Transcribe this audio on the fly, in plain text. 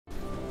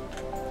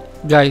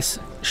Guys,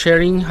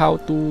 sharing how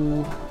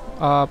to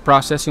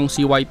process yung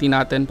CYT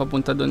natin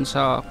papunta dun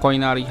sa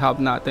Coinary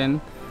Hub natin.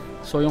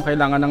 So yung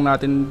kailangan lang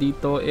natin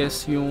dito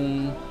is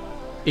yung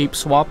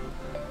ApeSwap,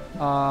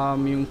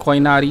 yung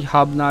Coinary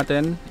Hub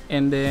natin,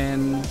 and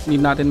then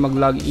need natin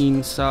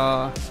mag-login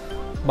sa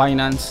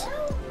Binance.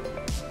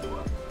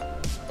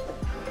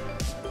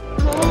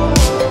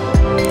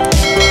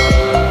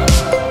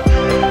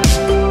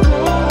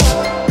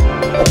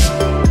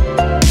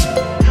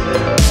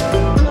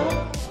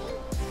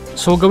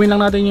 So gawin lang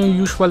natin yung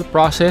usual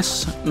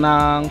process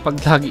ng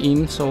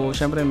pag-login. So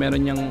syempre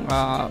meron yung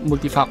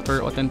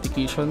multi-factor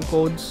authentication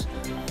codes,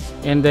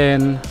 and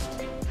then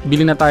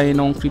bili na tayo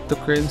ng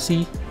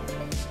cryptocurrency.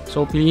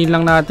 So piliin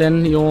lang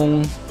natin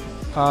yung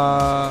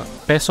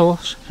peso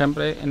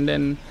syempre, and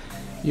then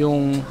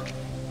yung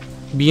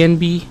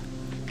BNB,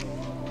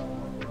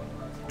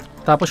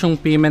 tapos yung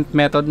payment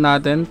method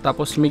natin,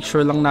 tapos make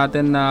sure lang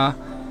natin na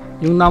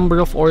yung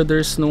number of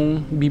orders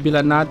nung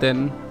bibilan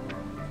natin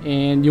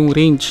and yung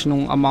range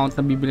nung amount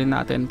na bibili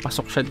natin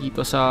pasok siya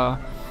dito sa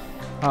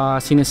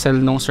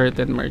sinesell ng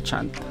certain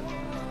merchant.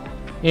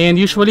 And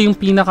usually yung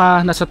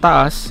pinaka nasa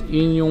taas,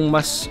 yun yung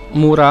mas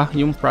mura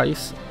yung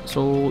price.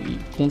 So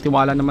kung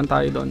tiwala naman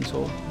tayo doon,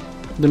 so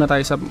doon na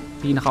tayo sa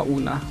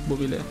pinakauna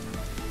bumili.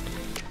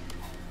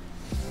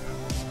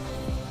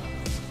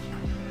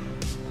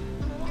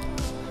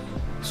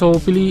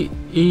 So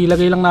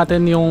ilagay lang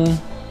natin yung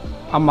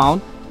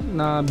amount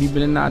na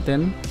bibilin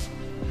natin.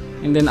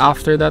 And then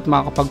after that,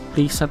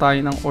 makakapag-place na tayo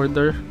ng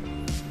order.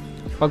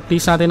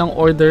 Pag-place natin ng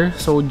order,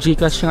 so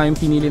GCASH nga yung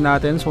pinili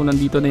natin. So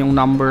nandito na yung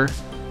number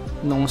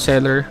ng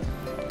seller.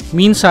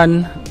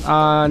 Minsan,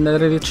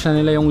 nare-reach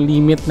na nila yung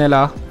limit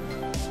nila.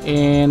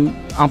 And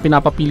ang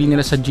pinapapili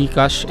nila sa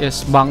GCASH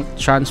is bank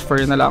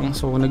transfer na lang.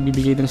 So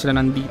nagbibigay din sila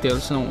ng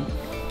details ng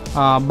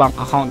bank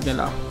account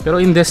nila.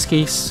 Pero in this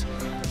case,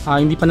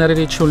 hindi pa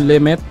nare-reach yung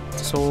limit.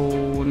 So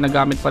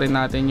nagamit pa rin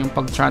natin yung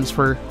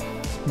pag-transfer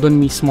doon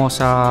mismo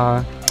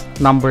sa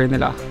number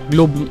nila,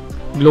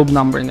 globe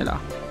number nila.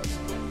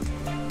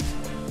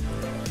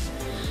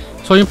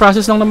 So yung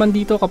process lang naman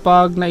dito,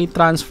 kapag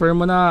na-transfer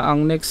mo na,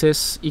 ang next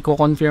is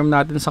i-confirm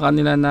natin sa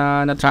kanila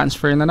na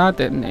na-transfer na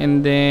natin, and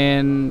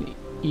then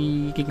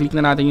i-click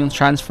na natin yung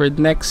transferred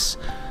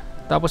next,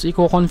 tapos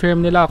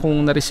i-confirm nila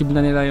kung na-receive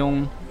na nila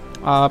yung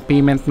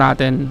payment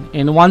natin.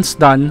 And once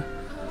done,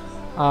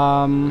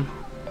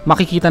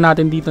 makikita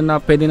natin dito na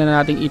pwede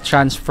na natin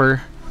i-transfer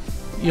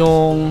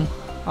yung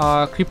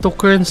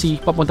cryptocurrency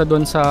papunta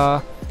doon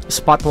sa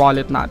spot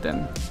wallet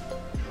natin.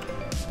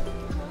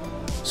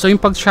 So yung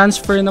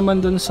pag-transfer naman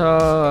doon sa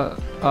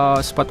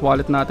spot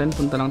wallet natin,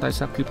 punta lang tayo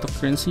sa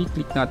cryptocurrency,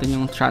 click natin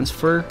yung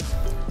transfer,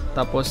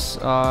 tapos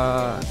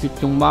click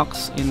yung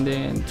max, and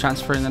then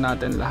transfer na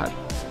natin lahat.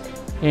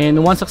 And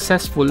once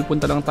successful,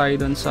 punta lang tayo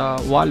doon sa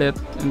wallet,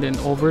 and then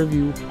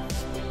overview,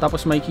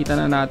 tapos makikita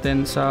na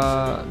natin sa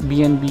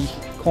BNB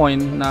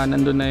coin na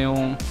nandun na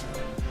yung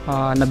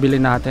nabili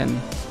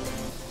natin.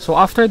 So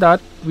after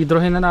that,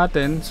 withdrawin na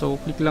natin. So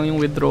click lang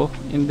yung withdraw,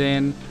 and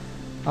then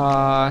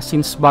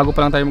since bago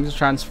pa lang tayo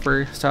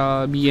mag-transfer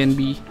sa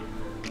BNB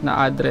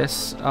na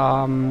address,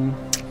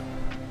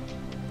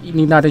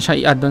 need natin siya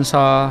i-add doon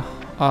sa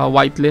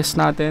whitelist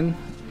natin.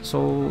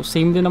 So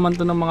same din naman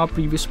to ng mga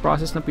previous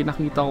process na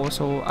pinakita ko.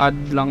 So add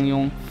lang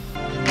yung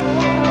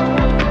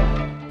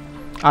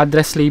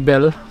address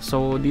label.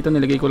 So dito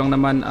nilagay ko lang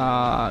naman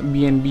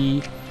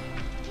BNB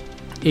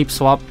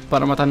ApeSwap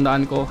para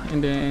matandaan ko,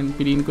 and then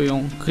piliin ko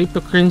yung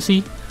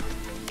cryptocurrency,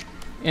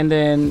 and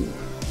then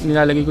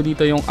nilalagay ko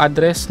dito yung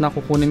address na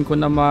kukunin ko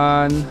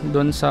naman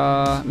doon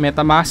sa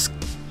Metamask.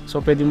 So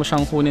pwede mo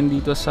siyang kunin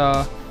dito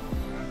sa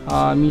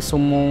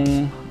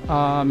mismong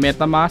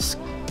Metamask,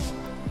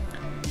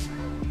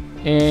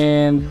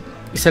 and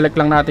i-select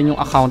lang natin yung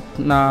account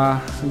na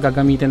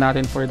gagamitin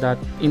natin for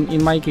that. In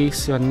my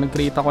case, yun,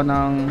 nag-create ako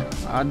ng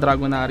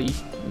Dragonary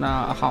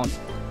na account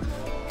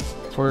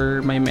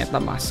for my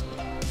Metamask.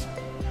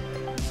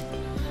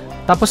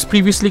 Tapos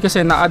previously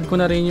kasi na-add ko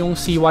na rin yung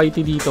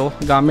CYT dito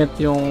gamit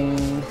yung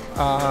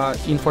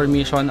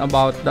information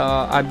about the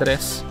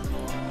address.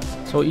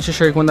 So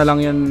i-share ko na lang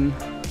yun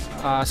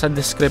sa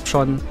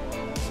description.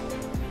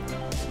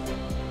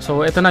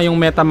 So ito na yung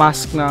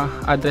Metamask na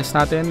address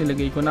natin,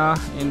 nilagay ko na,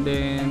 and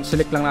then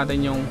select lang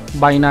natin yung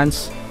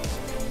Binance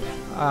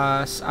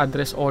as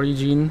address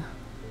origin.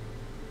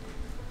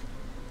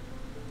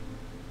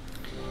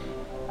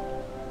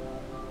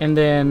 And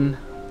then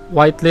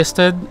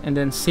whitelisted, and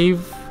then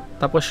save.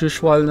 Tapos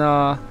usual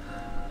na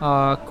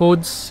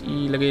codes,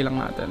 ilagay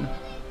lang natin.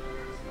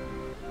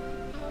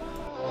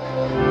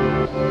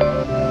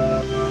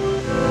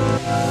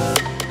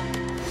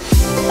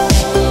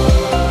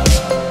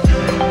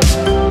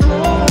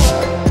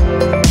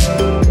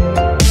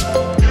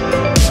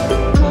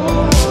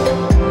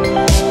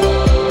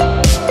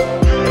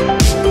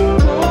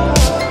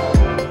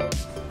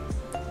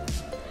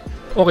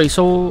 Okay,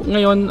 so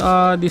ngayon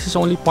this is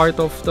only part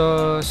of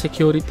the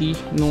security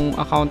nung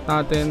account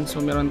natin. So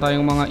meron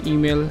tayong mga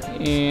email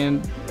and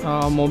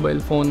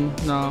mobile phone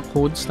na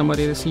codes na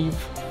ma-receive.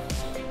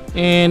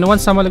 And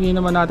once na malagay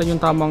naman natin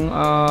yung tamang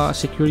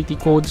security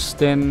codes,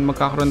 then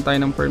magkakaroon tayo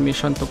ng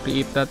permission to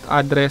create that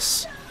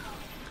address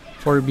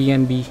for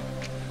BNB.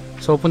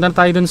 So punta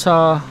tayo dun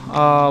sa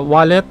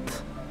wallet,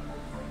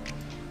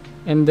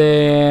 and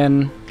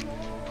then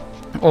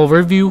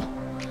overview.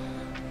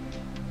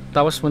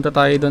 Tapos punta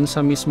tayo dun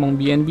sa mismong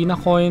BNB na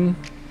coin.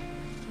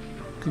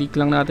 Click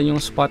lang natin yung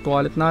spot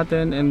wallet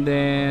natin, and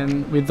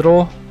then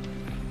withdraw.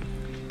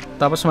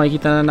 Tapos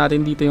makikita na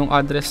natin dito yung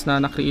address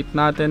na na-create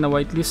natin na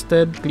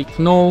whitelisted.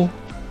 Click no.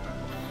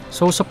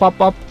 So sa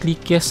pop-up,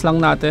 click yes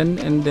lang natin,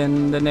 and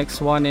then the next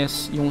one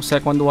is yung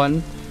second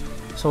one.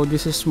 So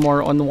this is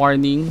more on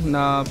warning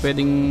na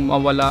pwedeng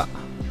mawala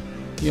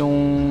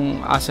yung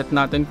asset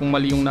natin kung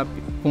mali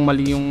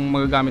yung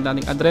magagamit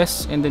nating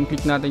address, and then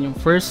click natin yung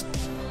first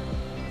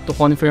to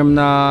confirm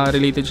na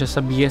related siya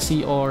sa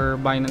BSC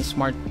or Binance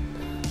Smart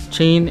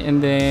Chain,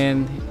 and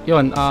then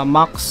yun,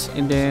 max,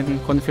 and then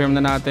confirm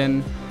na natin,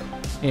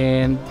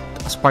 and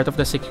as part of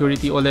the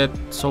security ulit,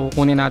 so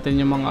kunin natin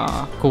yung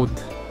mga code.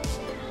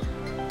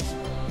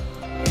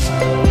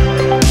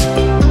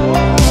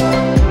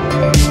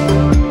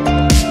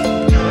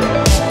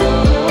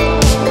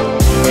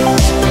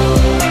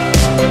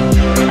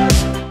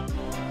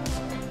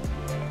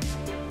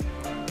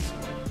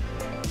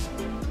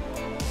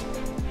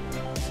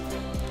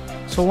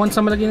 So once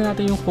na malagyan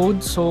natin yung code,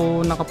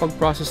 so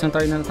nakapag-process na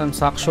tayo ng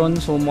transaction,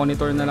 so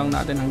monitor na lang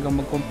natin hanggang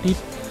mag-complete.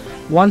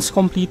 Once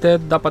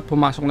completed, dapat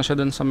pumasok na siya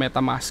dun sa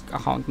Metamask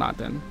account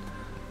natin.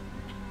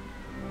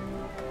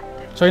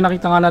 So yung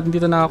nakita nga natin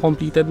dito na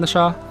completed na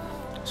siya.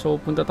 So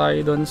punta tayo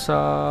dun sa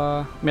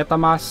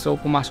Metamask, so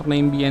pumasok na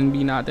yung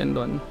BNB natin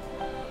dun.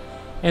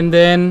 And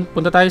then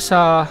punta tayo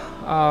sa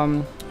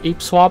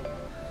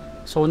ApeSwap.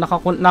 So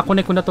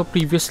nakonect ko na to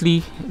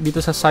previously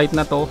dito sa site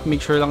na to.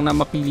 Make sure lang na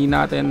mapili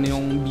natin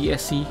yung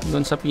BSC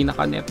dun sa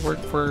pinaka network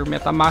for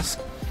Metamask.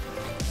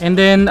 And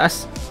then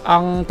as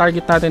ang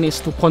target natin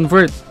is to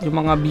convert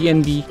yung mga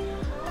BNB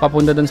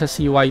papunta dun sa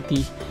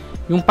CYT.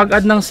 Yung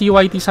pag-add ng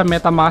CYT sa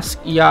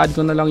Metamask, i-add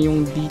ko na lang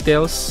yung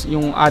details,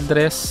 yung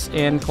address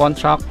and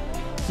contract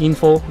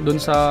info dun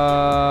sa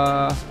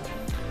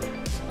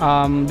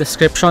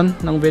description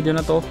ng video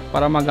na to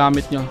para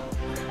magamit nyo.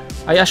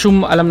 I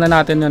assume alam na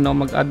natin yun, no?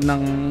 Mag-add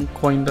ng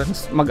coin dun,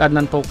 mag-add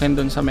ng token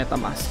dun sa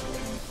Metamask.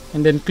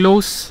 And then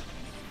close.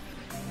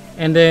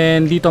 And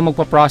then dito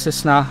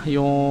magpa-process na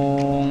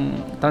yung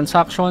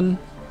transaction.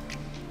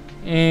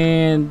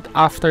 And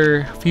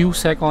after few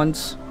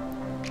seconds,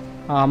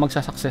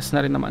 magsa-success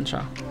na rin naman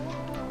siya.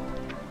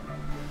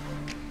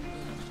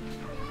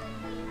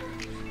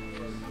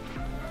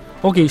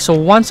 Okay, so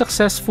once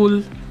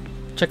successful,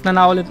 check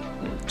na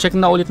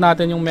ulit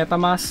natin yung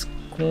Metamask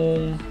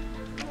kung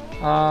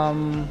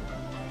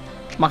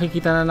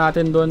makikita na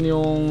natin doon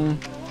yung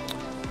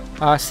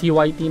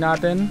CYT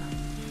natin.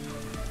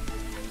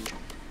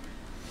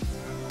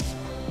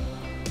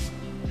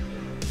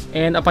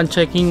 And upon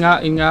checking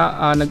nga,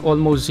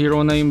 nag-almost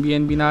zero na yung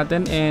BNB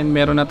natin, and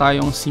meron na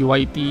tayong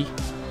CYT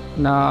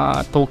na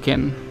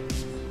token.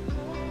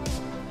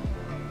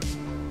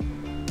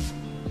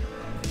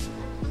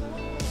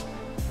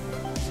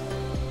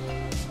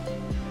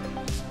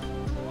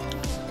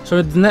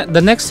 So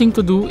the next thing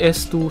to do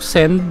is to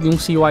send yung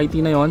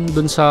CYT na yon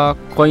dun sa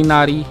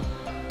Coinary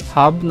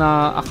Hub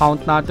na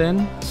account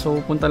natin. So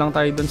punta lang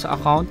tayo dun sa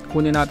account,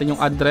 kunin natin yung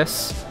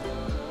address,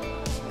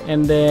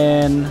 and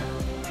then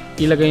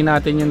ilagay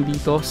natin yan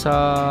dito sa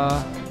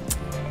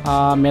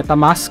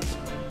Metamask.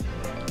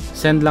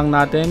 Send lang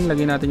natin,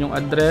 lagay natin yung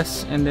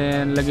address, and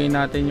then lagay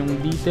natin yung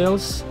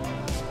details.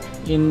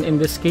 In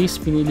this case,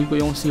 pinili ko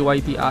yung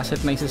CYT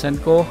asset na isesend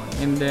ko,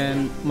 and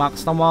then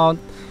max amount,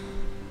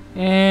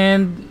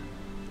 and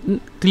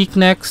click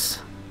next,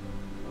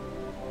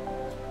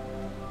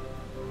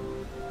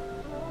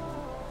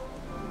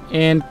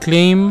 and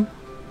claim,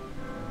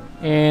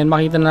 and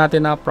makita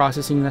natin na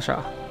processing na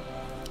siya.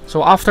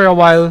 So after a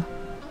while,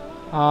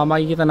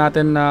 makikita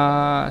natin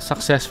na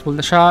successful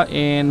na siya,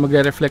 and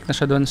magre-reflect na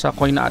siya doon sa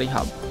Coinary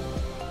Hub.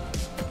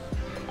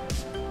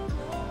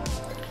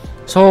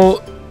 So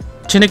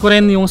chinek ko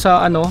rin yung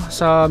sa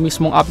sa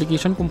mismong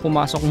application kung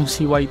pumasok yung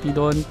CYT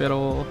doon,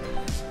 pero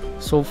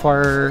so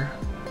far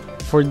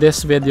for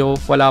this video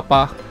wala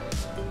pa.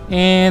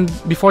 And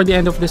before the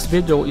end of this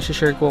video,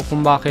 i-share ko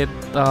kung bakit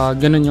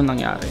ganun yung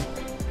nangyari.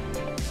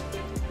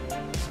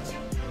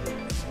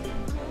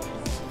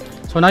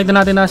 So nakita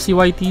natin na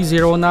CYT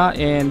 0 na,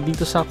 and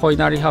dito sa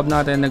Coinary Hub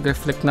natin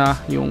nag-reflect na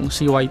yung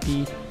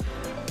CYT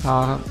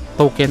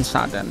tokens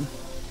natin.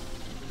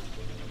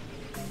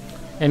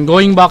 And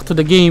going back to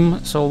the game,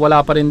 so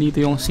wala pa rin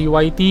dito yung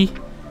CYT.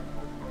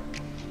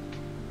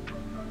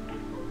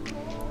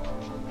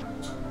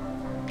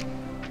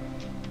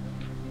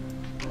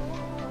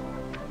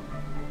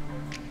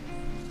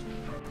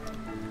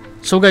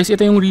 So guys,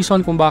 ito yung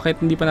reason kung bakit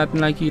hindi pa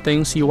natin nakikita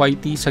yung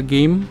CYT sa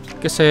game,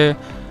 kasi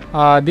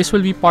this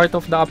will be part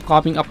of the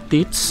upcoming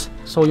updates.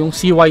 So yung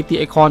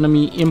CYT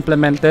economy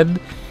implemented,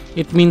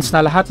 it means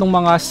na lahat ng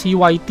mga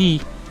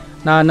CYT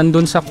na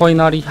nandun sa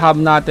Coinary Hub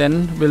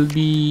natin will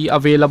be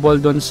available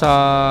dun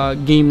sa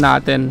game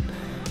natin.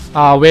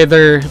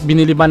 Whether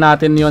binili ba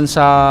natin yon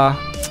sa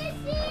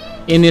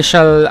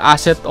initial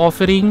asset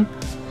offering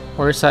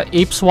or sa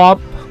ApeSwap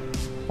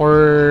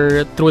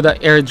or through the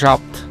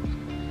airdrop.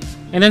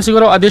 And then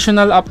siguro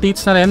additional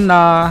updates na rin na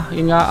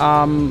yun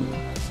nga,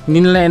 hindi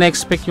nila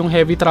in-expect yung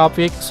heavy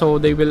traffic, so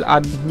they will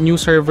add new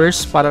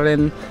servers para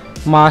rin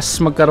mas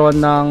magkaroon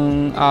ng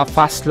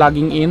fast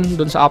logging in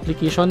dun sa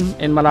application,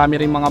 and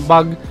marami rin mga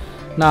bug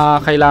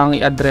na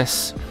kailangang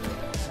i-address.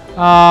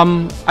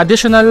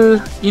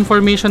 Additional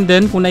information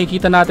din, kung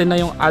nakikita natin na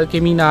yung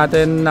alchemy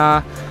natin na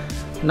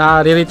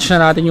re-reach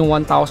na natin yung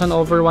 1,000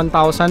 over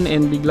 1,000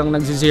 and biglang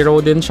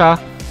nagzi-zero din siya.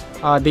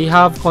 They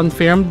have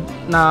confirmed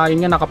na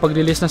yun nga,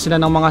 nakapag-release na sila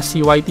ng mga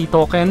CYT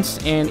tokens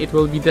and it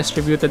will be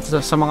distributed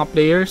sa mga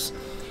players.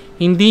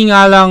 Hindi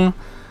nga lang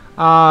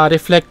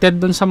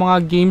reflected dun sa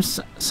mga games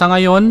sa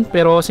ngayon,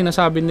 pero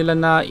sinasabi nila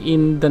na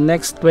in the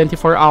next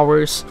 24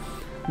 hours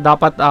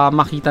dapat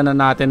makita na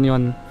natin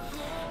yon.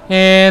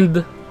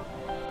 And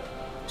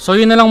so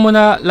yun na lang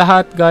muna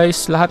lahat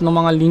guys, lahat ng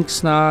mga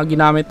links na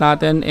ginamit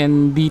natin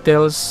and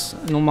details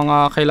ng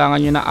mga kailangan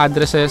nyo na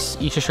addresses,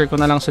 i-share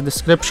ko na lang sa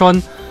description.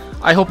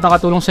 I hope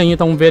nakatulong sa inyo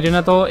itong video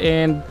na to,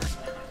 and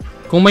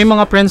kung may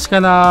mga friends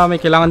ka na may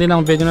kailangan din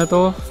ng video na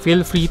to,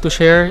 feel free to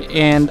share.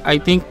 And I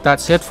think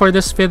that's it for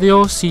this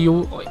video. See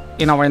you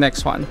in our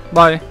next one.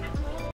 Bye!